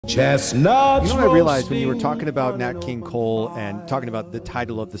Chestnuts. You know what I realized when you were talking about Nat King Cole and talking about the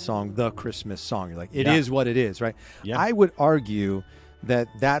title of the song, The Christmas Song? You're like, it is what it is, right? Yeah. I would argue that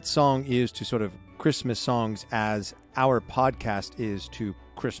that song is to sort of Christmas songs as our podcast is to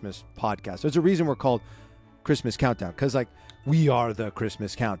Christmas podcasts. There's a reason we're called Christmas Countdown, because like we are the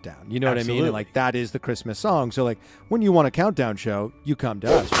Christmas Countdown. You know what I mean? And like that is the Christmas song. So like when you want a countdown show, you come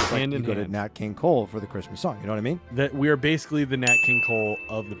to us. Just like Hand you in go to hand. Nat King Cole for the Christmas song. You know what I mean? That we are basically the Nat King Cole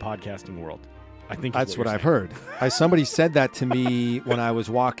of the podcasting world. I think That's what you're I've saying. heard. Somebody said that to me when I was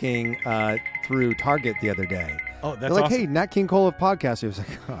walking through Target the other day. Oh, that's They're like, awesome. hey, Nat King Cole of podcast. It was like,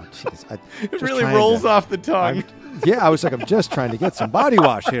 oh, jeez. It really rolls off the tongue. Yeah, I was like, I'm just trying to get some body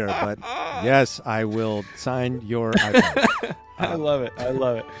wash here. But yes, I will sign your iPhone. I love it. I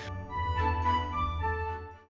love it.